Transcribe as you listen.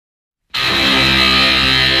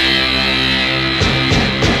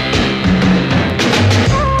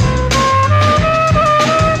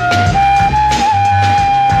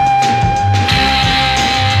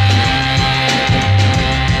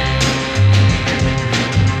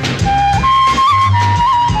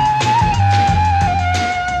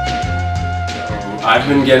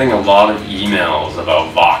been getting a lot of emails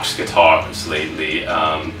about Vox guitars lately,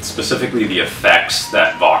 specifically the effects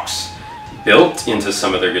that Vox built into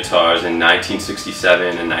some of their guitars in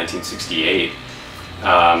 1967 and 1968.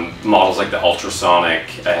 Models like the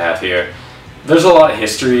Ultrasonic I have here. There's a lot of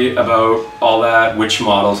history about all that, which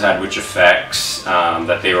models had which effects,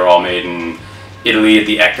 that they were all made in Italy at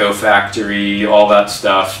the Echo factory, all that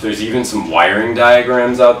stuff. There's even some wiring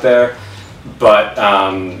diagrams out there, but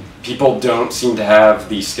people don't seem to have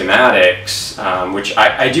the schematics, which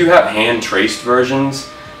I do have hand-traced versions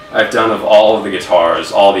I've done of all of the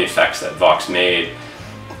guitars, all the effects that Vox made,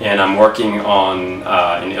 and I'm working on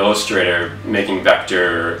in Illustrator making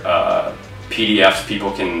vector PDFs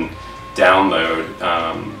people can download,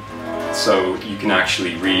 so you can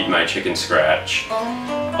actually read my chicken scratch.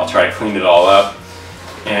 I'll try to clean it all up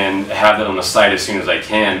and have it on the site as soon as I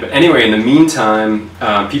can. But anyway, in the meantime,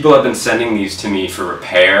 people have been sending these to me for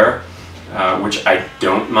repair, which I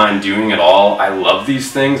don't mind doing at all. I love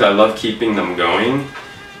these things. I love keeping them going.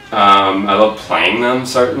 I love playing them,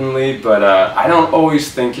 certainly, but I don't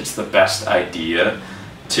always think it's the best idea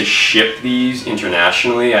to ship these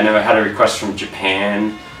internationally. I know I had a request from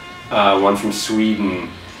Japan, one from Sweden,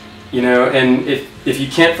 you know, and if you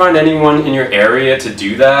can't find anyone in your area to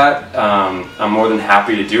do that, I'm more than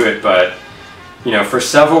happy to do it, but, you know, for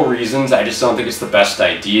several reasons, I just don't think it's the best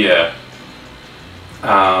idea.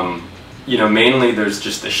 You know, mainly there's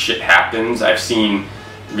just the shit happens. I've seen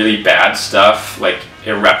really bad stuff, like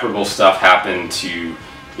irreparable stuff happen to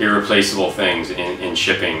irreplaceable things in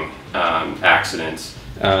shipping accidents.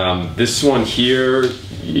 This one here,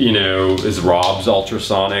 you know, is Rob's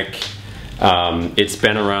Ultrasonic. It's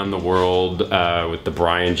been around the world with the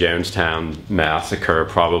Brian Jonestown massacre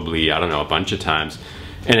probably, I don't know, a bunch of times.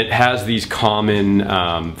 And it has these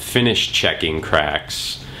common finish checking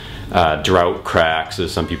cracks, drought cracks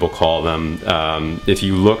as some people call them. If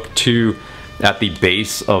you look at the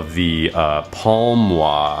base of the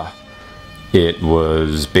palmois, it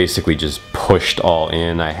was basically just pushed all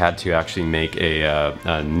in. I had to actually make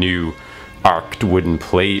a new arced wooden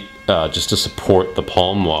plate just to support the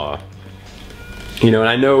palmois. You know, and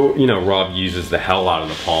I know, you know, Rob uses the hell out of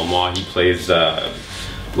the palmois. He plays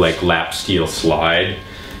like lap steel slide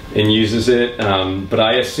and uses it, but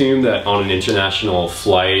I assume that on an international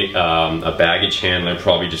flight, a baggage handler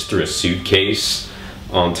probably just threw a suitcase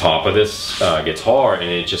on top of this guitar and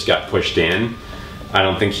it just got pushed in. I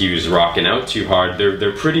don't think he was rocking out too hard.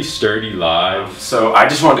 They're pretty sturdy live. So I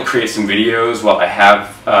just wanted to create some videos. Well, I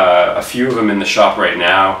have a few of them in the shop right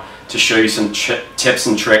now to show you some tips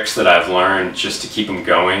and tricks that I've learned just to keep them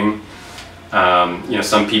going. You know,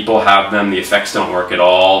 some people have them, the effects don't work at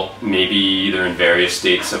all. Maybe they're in various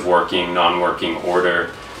states of working, non-working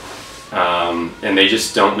order, and they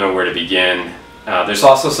just don't know where to begin. There's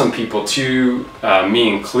also some people too, me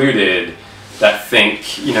included, that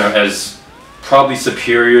think, you know, as probably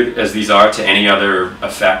superior as these are to any other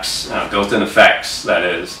effects, built-in effects, that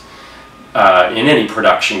is, in any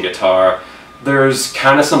production guitar, there's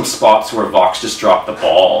kind of some spots where Vox just dropped the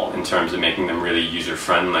ball in terms of making them really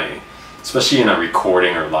user-friendly, especially in a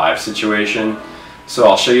recording or live situation. So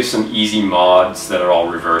I'll show you some easy mods that are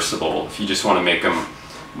all reversible if you just want to make them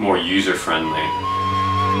more user-friendly.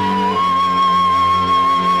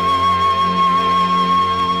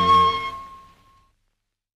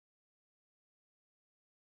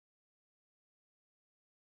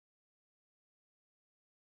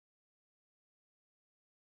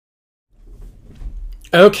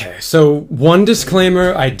 Okay, so one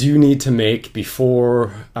disclaimer I do need to make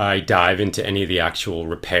before I dive into any of the actual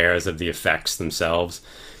repairs of the effects themselves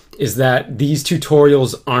is that these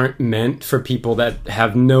tutorials aren't meant for people that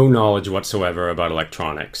have no knowledge whatsoever about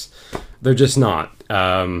electronics. They're just not.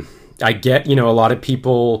 I get, you know, a lot of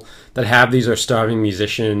people that have these are starving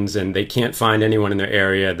musicians and they can't find anyone in their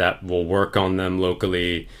area that will work on them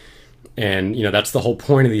locally. And, you know, that's the whole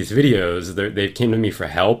point of these videos. They came to me for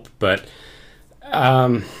help, but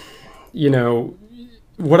you know,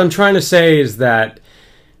 what I'm trying to say is that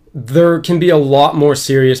there can be a lot more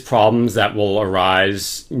serious problems that will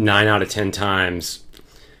arise 9 out of 10 times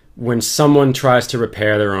when someone tries to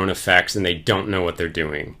repair their own effects and they don't know what they're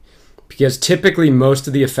doing. Because typically most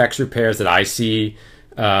of the effects repairs that I see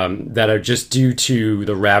that are just due to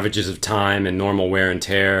the ravages of time and normal wear and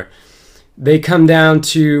tear, they come down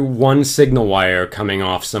to one signal wire coming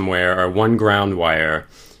off somewhere or one ground wire,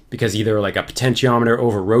 because either like a potentiometer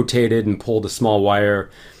over-rotated and pulled a small wire,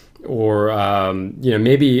 or you know,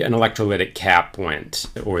 maybe an electrolytic cap went,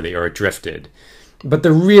 or it drifted. But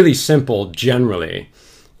they're really simple generally.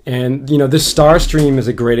 And you know, this Starstream is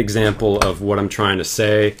a great example of what I'm trying to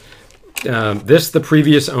say. The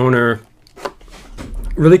previous owner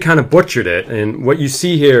really kind of butchered it. And what you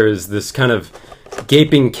see here is this kind of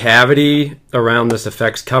gaping cavity around this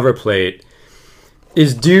effects cover plate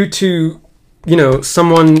is due to, you know,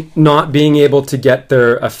 someone not being able to get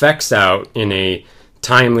their effects out in a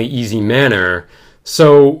timely, easy manner.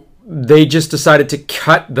 So they just decided to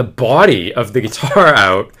cut the body of the guitar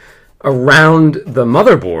out around the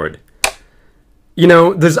motherboard. You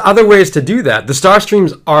know, there's other ways to do that. The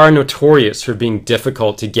Starstreams are notorious for being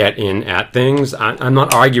difficult to get in at things. I'm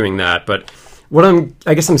not arguing that, but what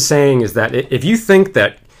I guess I'm saying is that if you think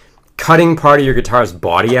that cutting part of your guitar's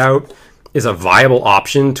body out is a viable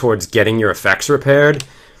option towards getting your effects repaired,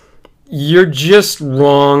 you're just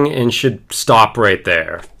wrong and should stop right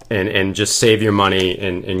there and just save your money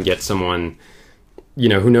and get someone, you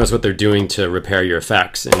know, who knows what they're doing to repair your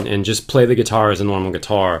effects, and just play the guitar as a normal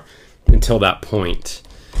guitar until that point.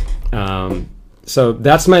 So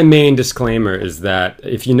that's my main disclaimer, is that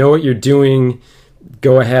if you know what you're doing,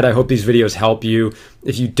 go ahead. I hope these videos help you.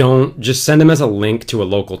 If you don't, just send them as a link to a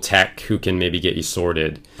local tech who can maybe get you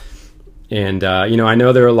sorted. And, you know, I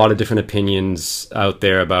know there are a lot of different opinions out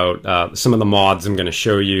there about some of the mods I'm going to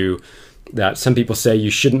show you, that some people say you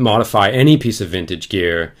shouldn't modify any piece of vintage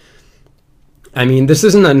gear. I mean, this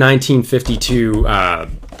isn't a 1952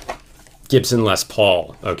 Gibson Les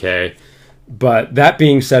Paul, okay? But that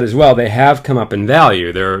being said as well, they have come up in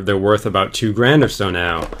value. They're worth about $2,000 or so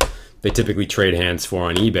now. They typically trade hands for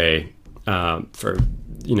on eBay for,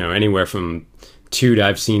 you know, anywhere from $2,000 to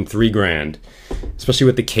I've seen $3,000, especially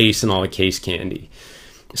with the case and all the case candy.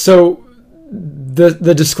 So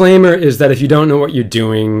the disclaimer is that if you don't know what you're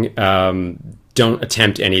doing, don't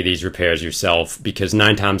attempt any of these repairs yourself, because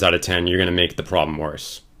 9 times out of 10 you're going to make the problem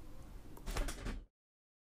worse.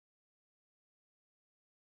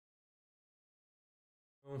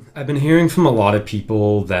 I've been hearing from a lot of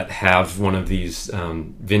people that have one of these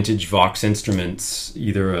vintage Vox instruments,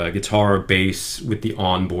 either a guitar or bass with the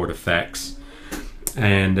onboard effects,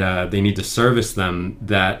 and they need to service them,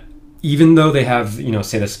 that even though they have, you know,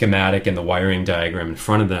 say the schematic and the wiring diagram in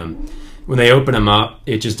front of them, when they open them up,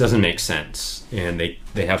 it just doesn't make sense, and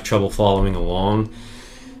they have trouble following along.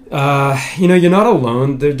 You know, you're not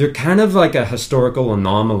alone. They're kind of like a historical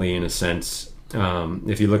anomaly in a sense.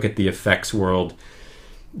 If you look at the effects world,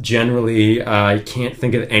 generally, I can't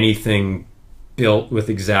think of anything built with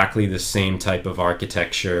exactly the same type of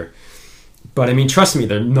architecture. But I mean, trust me,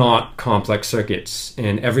 they're not complex circuits,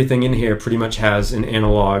 and everything in here pretty much has an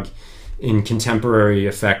analog in contemporary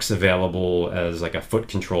effects available as like a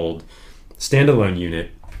foot-controlled standalone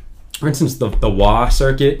unit. For instance, the wah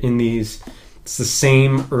circuit in these, it's the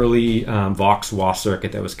same early Vox wah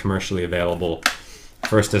circuit that was commercially available,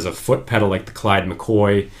 first as a foot pedal like the Clyde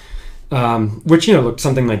McCoy, which, you know, looked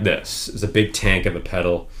something like this. It's a big tank of a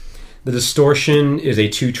pedal. The distortion is a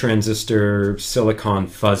 2-transistor silicon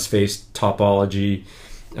fuzz face topology,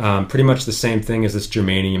 pretty much the same thing as this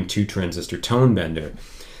germanium 2-transistor tone bender.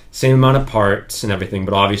 Same amount of parts and everything,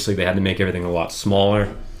 but obviously they had to make everything a lot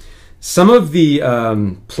smaller. Some of the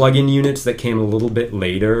plug-in units that came a little bit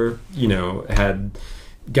later, you know, had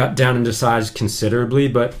got down into size considerably,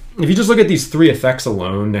 but if you just look at these 3 effects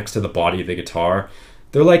alone next to the body of the guitar,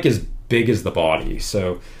 they're like as big as the body.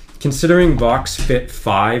 So considering Vox fit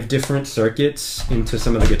 5 different circuits into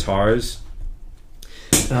some of the guitars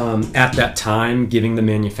at that time, giving the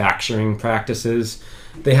manufacturing practices,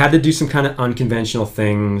 they had to do some kind of unconventional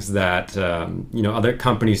things that you know, other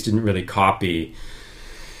companies didn't really copy.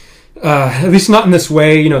 At least not in this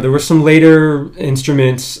way. You know, there were some later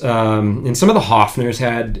instruments, and some of the Hofners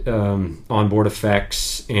had onboard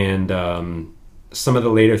effects, and some of the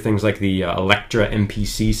later things like the Electra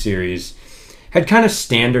MPC series had kind of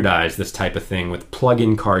standardized this type of thing with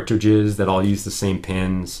plug-in cartridges that all use the same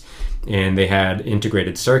pins, and they had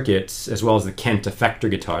integrated circuits, as well as the Kent effector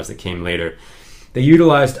guitars that came later. They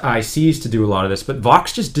utilized ICs to do a lot of this, but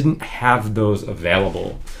Vox just didn't have those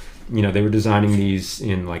available. You know, they were designing these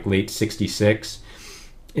in like late '66,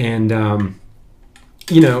 and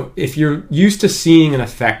you know, if you're used to seeing an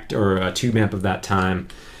effect or a tube amp of that time,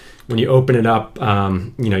 when you open it up,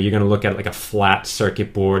 you know, you're going to look at like a flat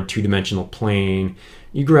circuit board, 2-dimensional plane.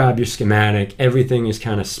 You grab your schematic, everything is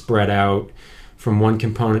kind of spread out from one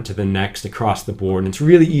component to the next across the board, and it's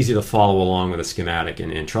really easy to follow along with a schematic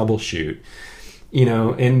and troubleshoot, you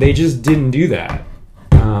know, and they just didn't do that.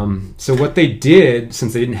 So what they did,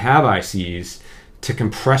 since they didn't have ICs, to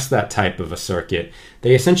compress that type of a circuit,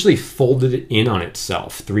 they essentially folded it in on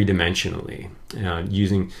itself 3-dimensionally,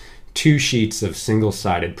 using 2 sheets of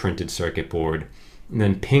single-sided printed circuit board, and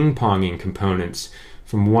then ping-ponging components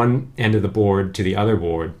from one end of the board to the other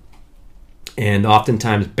board, and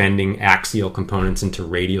oftentimes bending axial components into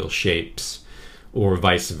radial shapes or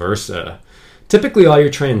vice versa. Typically, all your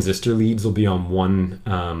transistor leads will be on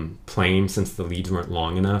one plane since the leads weren't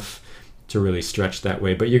long enough to really stretch that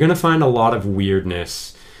way. But you're going to find a lot of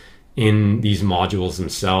weirdness in these modules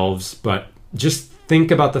themselves. But just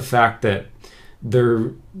think about the fact that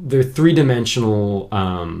they're three-dimensional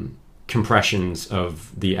compressions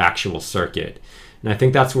of the actual circuit. And I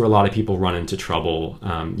think that's where a lot of people run into trouble.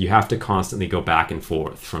 You have to constantly go back and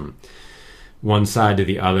forth from one side to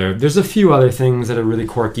the other. There's a few other things that are really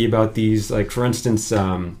quirky about these. Like, for instance,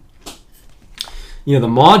 the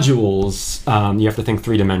modules, you have to think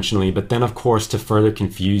three-dimensionally. But then, of course, to further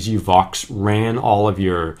confuse you, Vox ran all of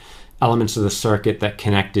your elements of the circuit that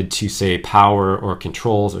connected to, say, power or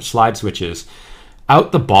controls or slide switches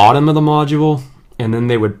out the bottom of the module, and then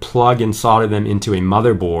they would plug and solder them into a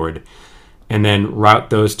motherboard and then route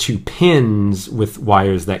those two pins with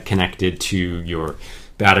wires that connected to your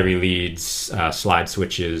battery leads, slide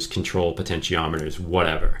switches, control potentiometers,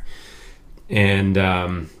 whatever. And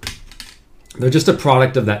they're just a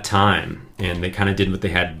product of that time, and they kind of did what they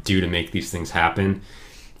had to do to make these things happen.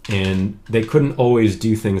 And they couldn't always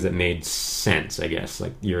do things that made sense, I guess.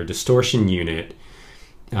 Like, your distortion unit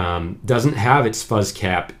doesn't have its fuzz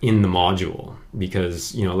cap in the module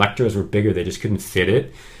because, electrodes were bigger, they just couldn't fit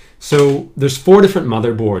it. So there's 4 different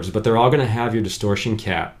motherboards, but they're all going to have your distortion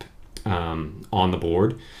cap on the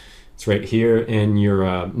board. It's right here, and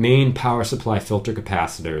your main power supply filter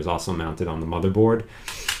capacitor is also mounted on the motherboard.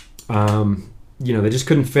 They just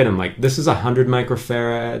couldn't fit them. Like, this is a 100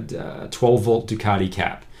 microfarad 12 volt Ducati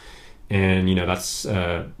cap, and that's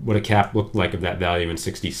what a cap looked like of that value in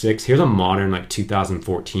 '66. Here's a modern, like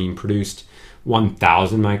 2014 produced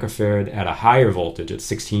 1000 microfarad at a higher voltage at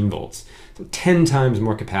 16 volts, so 10 times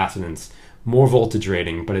more capacitance, more voltage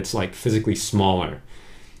rating, but it's like physically smaller.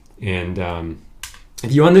 And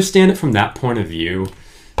if you understand it from that point of view,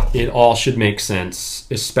 it all should make sense,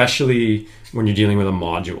 especially when you're dealing with a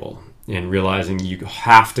module and realizing you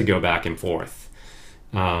have to go back and forth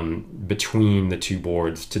between the two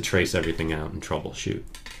boards to trace everything out and troubleshoot.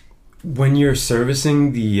 When you're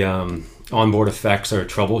servicing the onboard effects or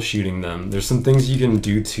troubleshooting them, there's some things you can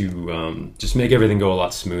do to just make everything go a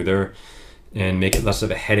lot smoother and make it less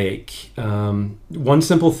of a headache. One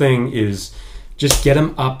simple thing is just get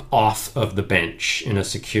them up off of the bench in a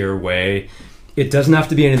secure way. It doesn't have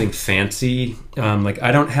to be anything fancy. Like,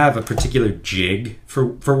 I don't have a particular jig for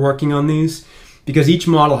working on these because each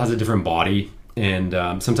model has a different body, and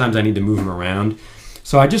sometimes I need to move them around.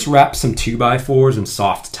 So I just wrap some 2x4s and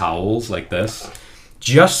soft towels like this,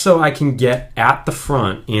 just so I can get at the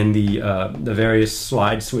front in the various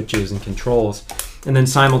slide switches and controls, and then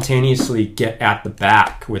simultaneously get at the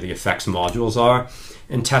back where the effects modules are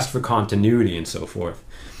and test for continuity and so forth.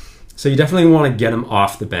 So you definitely want to get them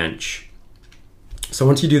off the bench. So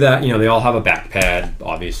once you do that, they all have a back pad,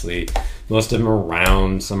 obviously. Most of them are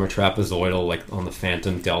round, some are trapezoidal, like on the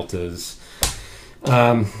Phantom Deltas.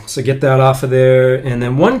 So get that off of there. And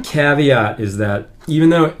then one caveat is that even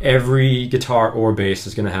though every guitar or bass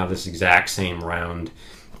is going to have this exact same round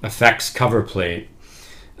effects cover plate,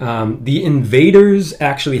 the invaders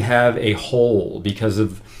actually have a hole because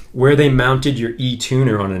of where they mounted your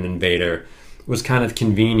E-tuner on an invader was kind of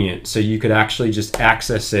convenient. So you could actually just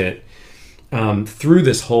access it through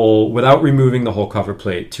this hole without removing the whole cover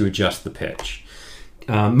plate to adjust the pitch.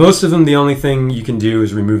 Most of them, the only thing you can do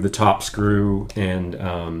is remove the top screw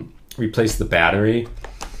and replace the battery.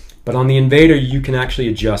 But on the Invader, you can actually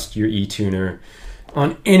adjust your E-tuner.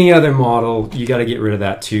 On any other model, you got to get rid of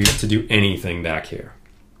that too to do anything back here.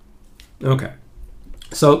 Okay.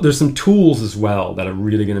 So there's some tools as well that are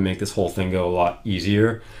really going to make this whole thing go a lot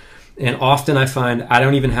easier. And often I find I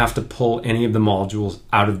don't even have to pull any of the modules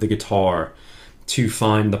out of the guitar to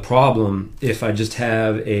find the problem if I just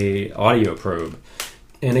have a audio probe.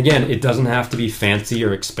 And again, it doesn't have to be fancy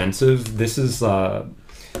or expensive. This is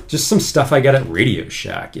just some stuff I got at Radio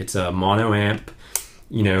Shack. It's a mono amp,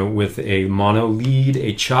 with a mono lead,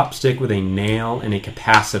 a chopstick with a nail and a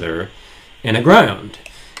capacitor and a ground.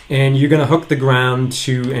 And you're going to hook the ground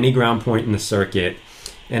to any ground point in the circuit.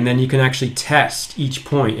 And then you can actually test each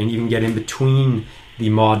point, and you can get in between the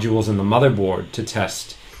modules and the motherboard to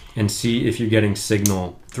test and see if you're getting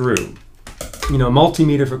signal through.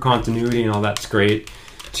 Multimeter for continuity and all that's great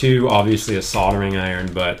too, obviously a soldering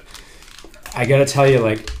iron, but I gotta tell you,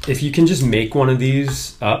 like, if you can just make one of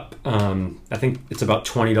these up, I think it's about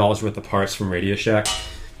 $20 worth of parts from Radio Shack.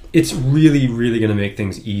 It's really, really gonna make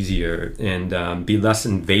things easier and be less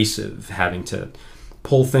invasive. Having to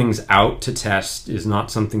pull things out to test is not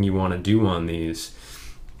something you want to do on these.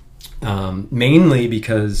 Mainly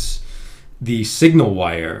because the signal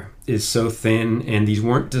wire is so thin, and these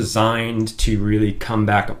weren't designed to really come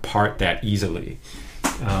back apart that easily.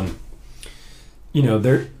 You know,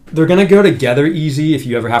 they're going to go together easy if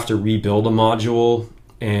you ever have to rebuild a module,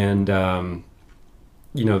 and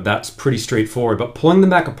you know, that's pretty straightforward. But pulling them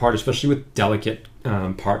back apart, especially with delicate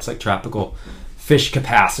parts like tropical fish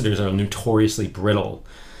capacitors, are notoriously brittle.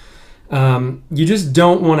 You just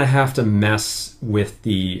don't want to have to mess with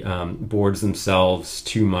the boards themselves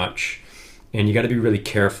too much, and you got to be really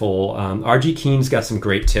careful. RG Keen's got some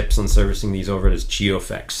great tips on servicing these over at his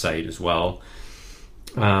GeoFX site as well.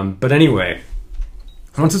 But anyway,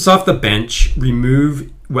 once it's off the bench,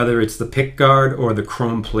 remove whether it's the pick guard or the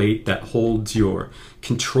chrome plate that holds your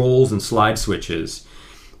controls and slide switches.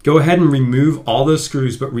 Go ahead and remove all those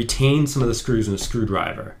screws, but retain some of the screws in a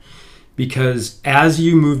screwdriver. Because as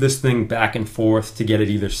you move this thing back and forth to get it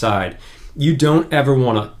either side, you don't ever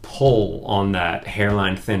want to pull on that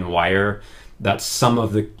hairline thin wire that some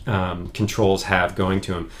of the controls have going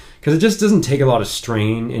to them. Because it just doesn't take a lot of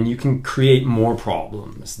strain, and you can create more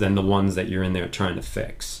problems than the ones that you're in there trying to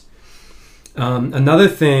fix. Another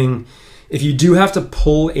thing, if you do have to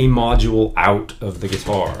pull a module out of the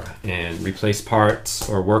guitar and replace parts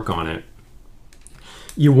or work on it,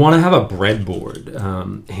 you want to have a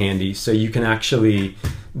breadboard handy, so you can actually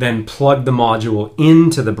then plug the module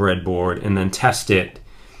into the breadboard and then test it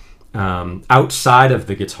outside of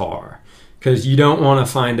the guitar. Because you don't want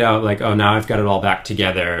to find out like, oh, now I've got it all back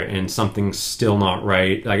together and something's still not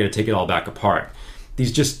right, I got to take it all back apart.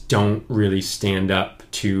 These just don't really stand up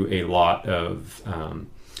to a lot of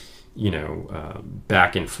you know,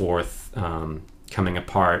 back and forth coming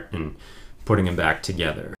apart and putting them back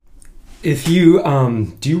together. If you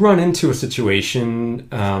do run into a situation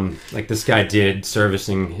like this guy did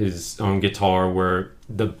servicing his own guitar, where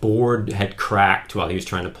the board had cracked while he was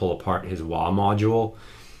trying to pull apart his wah module,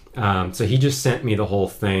 so he just sent me the whole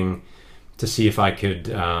thing to see if I could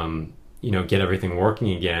you know, get everything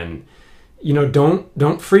working again. You know,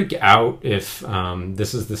 don't freak out if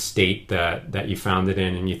this is the state that you found it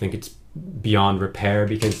in and you think it's beyond repair,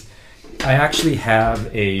 because I actually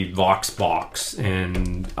have a Vox box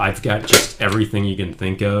and I've got just everything you can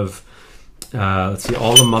think of. Let's see,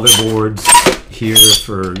 all the motherboards here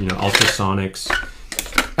for, you know, ultrasonics,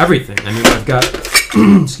 everything. I mean, I've got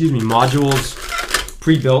excuse me, modules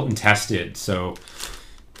pre-built and tested. So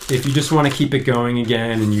if you just want to keep it going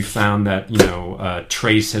again and you found that, you know, a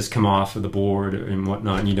trace has come off of the board and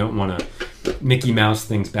whatnot, and you don't want to Mickey Mouse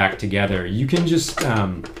things back together, you can just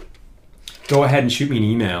go ahead and shoot me an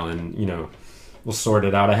email and, you know, we'll sort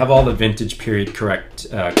it out. I have all the vintage period correct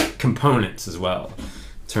components as well,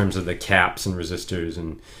 in terms of the caps and resistors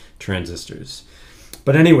and transistors.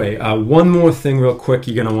 But anyway, one more thing real quick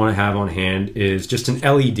you're going to want to have on hand is just an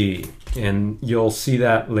LED. And you'll see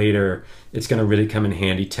that later. It's going to really come in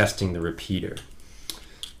handy testing the repeater.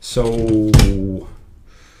 So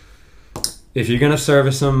if you're going to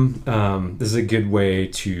service them, this is a good way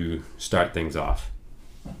to start things off.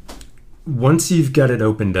 Once you've got it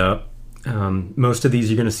opened up, most of these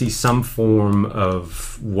you're going to see some form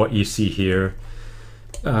of what you see here.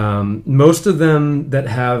 Most of them that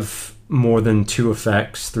have more than 2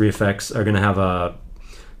 effects, 3 effects, are going to have a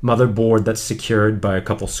motherboard that's secured by a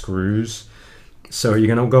couple screws. So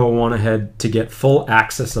you're going to go on ahead to get full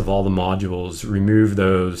access of all the modules, remove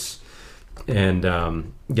those, and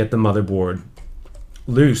get the motherboard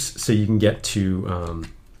loose so you can get to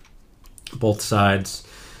both sides.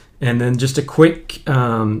 And then just a quick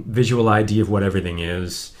visual idea of what everything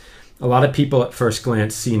is. A lot of people at first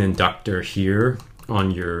glance see an inductor here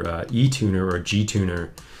on your E-tuner or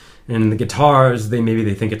G-tuner. And in the guitars, maybe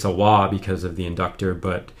they think it's a wah because of the inductor,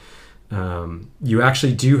 but you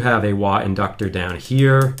actually do have a wah inductor down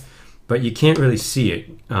here, but you can't really see it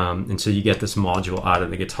until you get this module out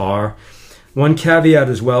of the guitar. One caveat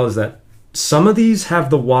as well is that some of these have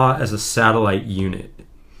the wah as a satellite unit,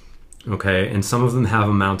 okay, and some of them have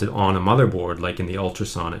them mounted on a motherboard, like in the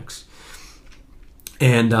ultrasonics.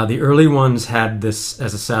 And the early ones had this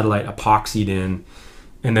as a satellite epoxied in,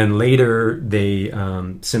 and then later they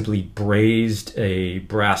simply brazed a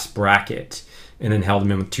brass bracket and then held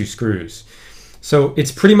them in with 2 screws. So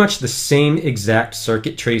it's pretty much the same exact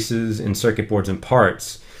circuit traces and circuit boards and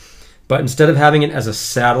parts, but instead of having it as a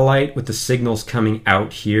satellite with the signals coming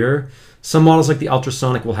out here, some models like the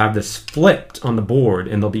ultrasonic will have this flipped on the board,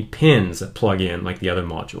 and there'll be pins that plug in like the other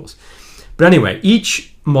modules. But anyway,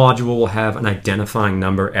 each module will have an identifying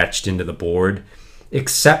number etched into the board,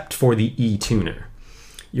 except for the E-tuner.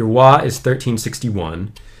 Your wah is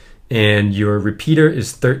 1361, and your repeater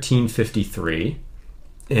is 1353,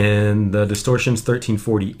 and the distortion's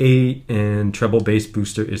 1348, and treble bass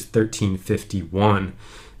booster is 1351.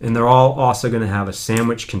 And they're all also going to have a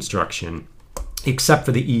sandwich construction, except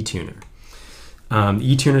for the E-tuner. The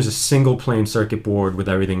E-tuner is a single plane circuit board with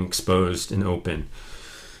everything exposed and open.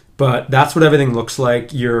 But that's what everything looks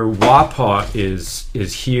like. Your wah pot is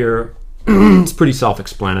here. It's pretty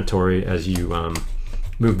self-explanatory. As you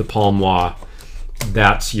move the palm wah,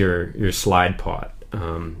 that's your slide pot.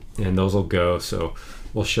 And those will go. So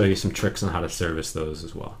we'll show you some tricks on how to service those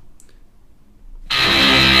as well.